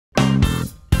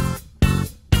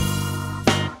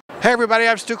Hey everybody,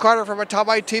 I'm Stu Carter from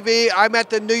Atamaii TV. I'm at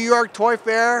the New York Toy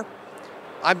Fair.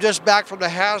 I'm just back from the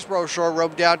Hasbro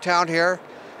showroom downtown here.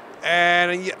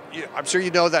 And I'm sure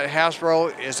you know that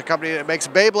Hasbro is a company that makes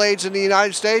Beyblades in the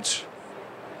United States.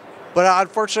 But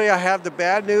unfortunately, I have the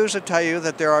bad news to tell you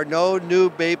that there are no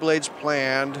new Beyblades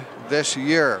planned this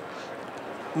year.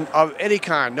 Of any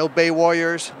kind, no Bay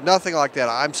Warriors, nothing like that.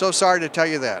 I'm so sorry to tell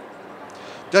you that.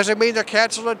 Doesn't mean they're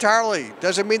canceled entirely.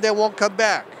 Doesn't mean they won't come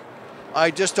back. I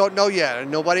just don't know yet,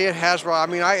 and nobody at Hasbro,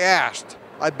 I asked,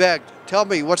 I begged, tell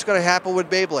me what's going to happen with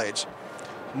Beyblades.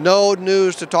 No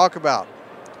news to talk about.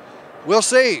 We'll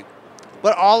see,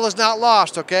 but all is not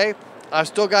lost, okay? I've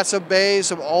still got some bays,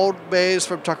 some old bays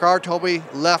from Takara Tomy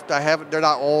left. They're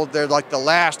not old, they're like the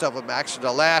last of them, actually,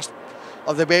 the last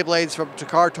of the Beyblades from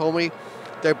Takara Tomy.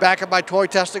 They're back at my toy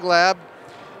testing lab,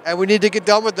 and we need to get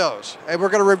done with those, and we're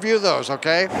going to review those,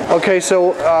 okay? Okay,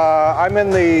 so I'm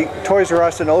in the Toys R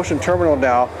Us in Ocean Terminal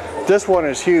now. This one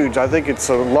is huge. I think it's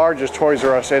the largest Toys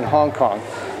R Us in Hong Kong,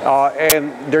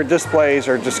 and their displays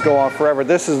are just go on forever.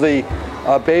 This is the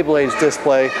Beyblades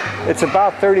display. It's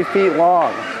about 30 feet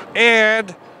long.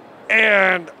 And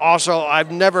also,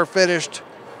 I've never finished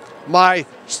my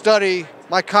study,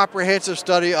 my comprehensive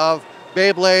study of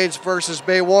Beyblades versus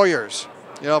Bay Warriors,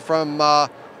 you know, from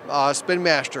Spin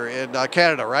Master in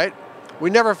Canada, right? We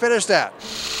never finished that.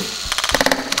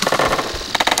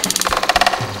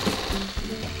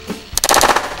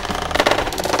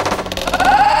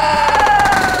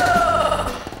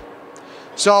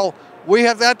 So we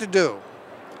have that to do.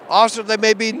 Also, there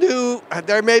may be new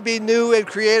and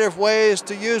creative ways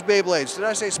to use Beyblades. Did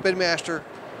I say Spin Master?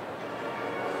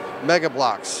 Mega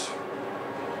Blocks.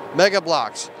 Mega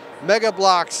Blocks. Mega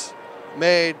Blocks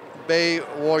made Bay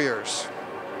Warriors.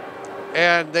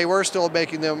 And they were still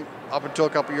making them up until a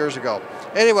couple years ago.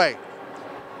 Anyway,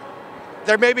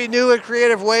 there may be new and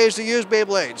creative ways to use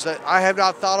Beyblades that I have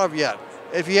not thought of yet.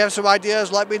 If you have some ideas,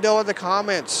 let me know in the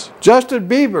comments. Justin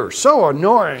Bieber, so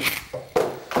annoying.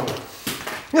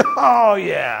 Oh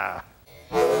yeah.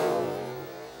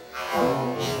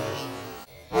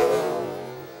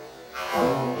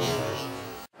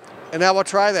 And I will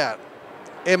try that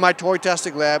in my toy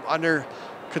testing lab under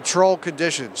controlled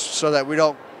conditions so that we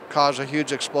don't cause a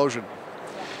huge explosion.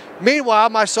 Meanwhile,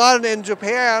 my son in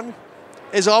Japan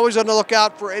is always on the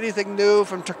lookout for anything new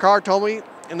from Takara Tomy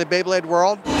in the Beyblade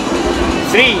world.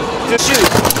 3, 2, shoot!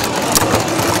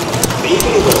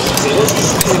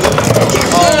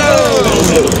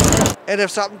 Oh. And if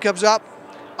something comes up,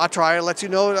 I'll try to let you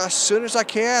know as soon as I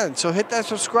can. So hit that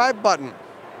subscribe button.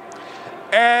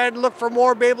 And look for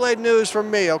more Beyblade news from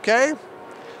me, okay?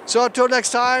 So until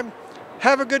next time,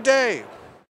 have a good day.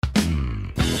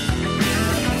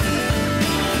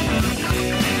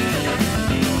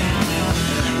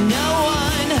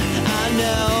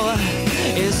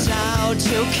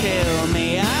 To kill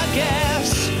me, I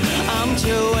guess I'm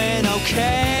doing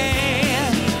okay.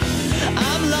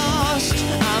 I'm lost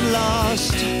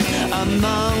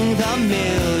among the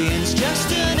millions,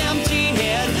 just an empty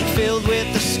head filled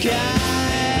with the sky.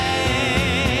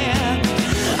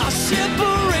 I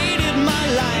separated my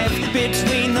life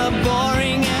between the borders.